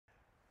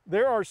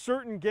There are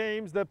certain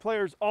games that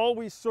players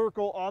always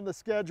circle on the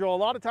schedule. A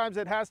lot of times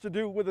it has to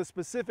do with a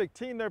specific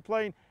team they're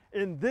playing.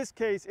 In this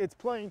case, it's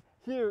playing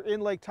here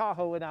in Lake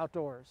Tahoe and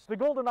outdoors. The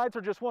Golden Knights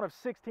are just one of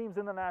 6 teams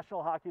in the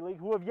National Hockey League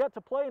who have yet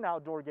to play an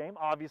outdoor game.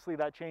 Obviously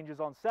that changes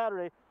on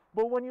Saturday,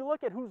 but when you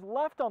look at who's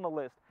left on the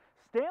list,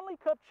 Stanley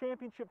Cup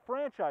championship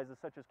franchises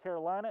such as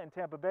Carolina and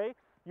Tampa Bay,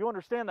 you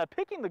understand that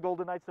picking the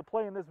Golden Knights to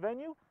play in this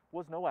venue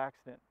was no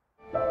accident.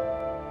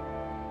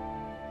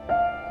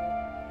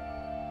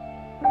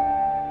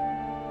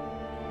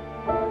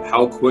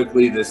 How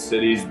quickly this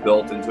city's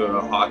built into a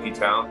hockey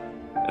town,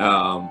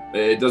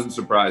 it doesn't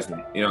surprise me.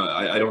 You know,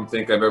 I don't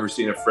think I've ever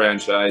seen a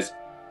franchise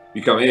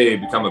become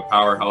a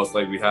powerhouse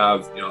like we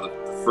have. You know,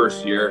 the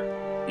first year,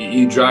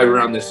 you drive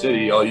around the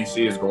city, all you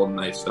see is Golden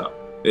Knights stuff.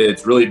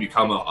 It's really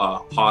become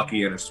a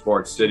hockey and a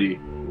sports city.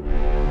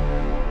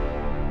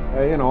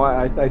 You know,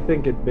 I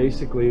think it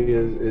basically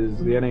is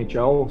the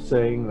NHL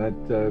saying that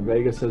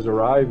Vegas has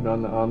arrived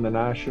on the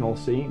national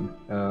scene,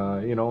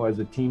 you know, as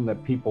a team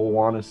that people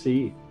want to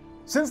see.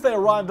 Since they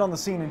arrived on the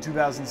scene in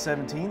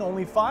 2017,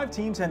 only 5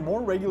 teams had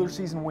more regular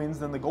season wins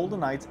than the Golden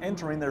Knights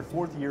entering their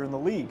 4th year in the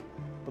league.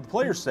 But the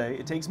players say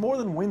it takes more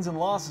than wins and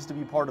losses to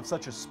be part of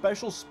such a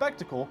special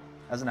spectacle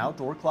as an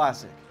outdoor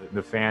classic.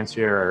 The fans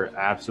here are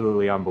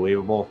absolutely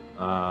unbelievable.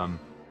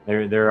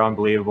 They're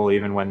unbelievable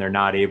even when they're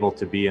not able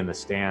to be in the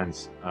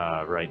stands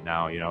right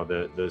now. You know,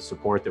 the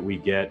support that we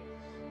get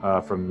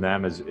from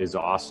them is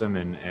awesome,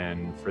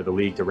 and for the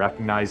league to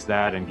recognize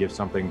that and give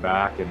something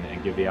back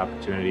and give the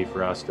opportunity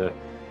for us to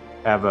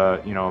have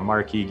a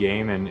marquee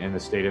game in the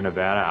state of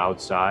Nevada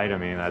outside. I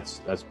mean,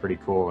 that's pretty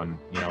cool, and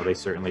they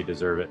certainly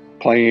deserve it.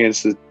 Playing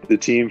against the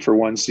team for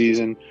one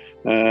season,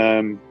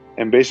 and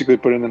basically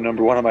putting the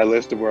number 1 on my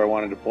list of where I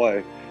wanted to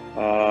play.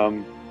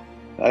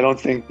 I don't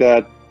think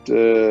that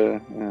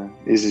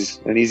is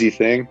an easy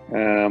thing,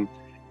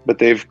 but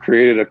they've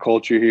created a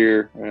culture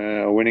here,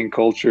 a winning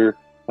culture,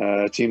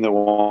 a team that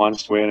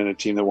wants to win and a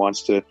team that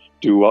wants to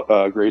do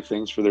great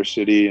things for their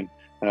city. And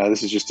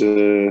this is just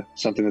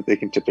something that they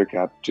can tip their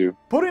cap to.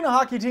 Putting a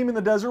hockey team in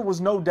the desert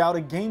was no doubt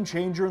a game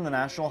changer in the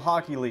National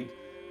Hockey League.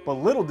 But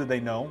little did they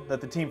know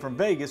that the team from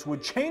Vegas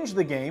would change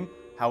the game,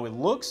 how it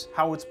looks,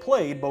 how it's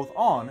played, both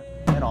on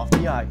and off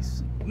the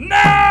ice.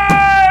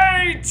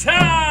 Night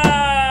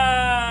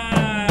time!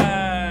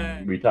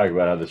 We talk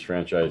about how this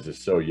franchise is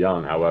so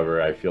young.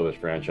 However, I feel this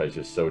franchise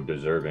is so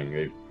deserving.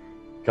 They've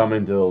come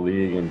into the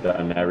league and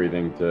done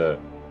everything to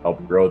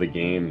help grow the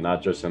game,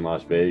 not just in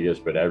Las Vegas,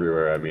 but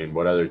everywhere. I mean,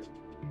 what other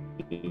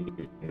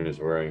team is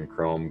wearing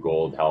chrome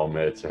gold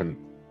helmets? And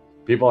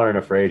people aren't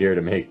afraid here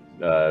to make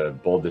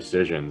bold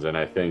decisions. And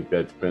I think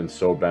that's been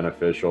so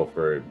beneficial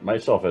for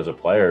myself as a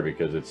player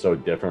because it's so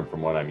different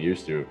from what I'm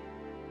used to.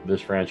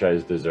 This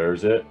franchise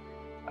deserves it.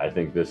 I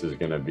think this is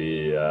going to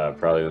be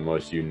probably the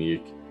most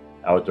unique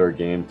outdoor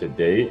game to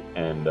date.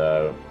 And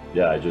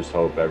yeah, I just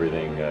hope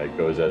everything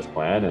goes as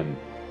planned and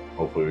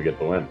hopefully we get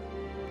the win.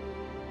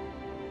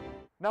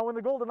 Now, when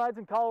the Golden Knights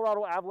and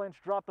Colorado Avalanche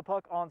drop the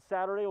puck on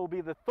Saturday, it will be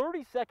the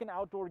 32nd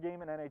outdoor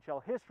game in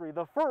NHL history.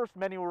 The first,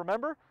 many will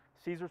remember,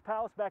 Caesars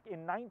Palace back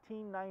in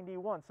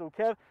 1991. So,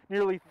 Kev,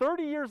 nearly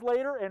 30 years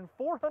later and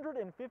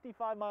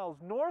 455 miles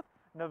north,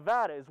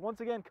 Nevada is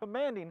once again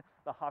commanding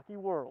the hockey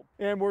world.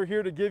 And we're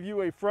here to give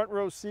you a front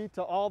row seat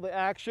to all the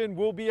action.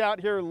 We'll be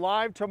out here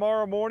live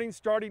tomorrow morning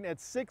starting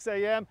at 6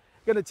 a.m.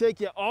 Going to take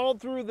you all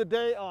through the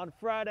day on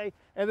Friday,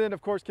 and then,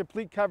 of course,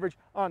 complete coverage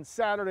on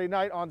Saturday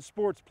night on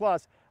Sports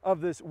Plus of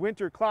this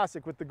Winter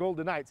Classic with the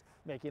Golden Knights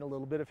making a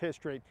little bit of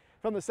history.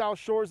 From the South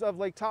Shores of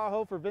Lake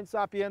Tahoe, for Vince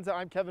Sapienza,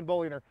 I'm Kevin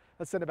Bollinger.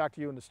 Let's send it back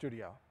to you in the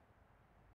studio.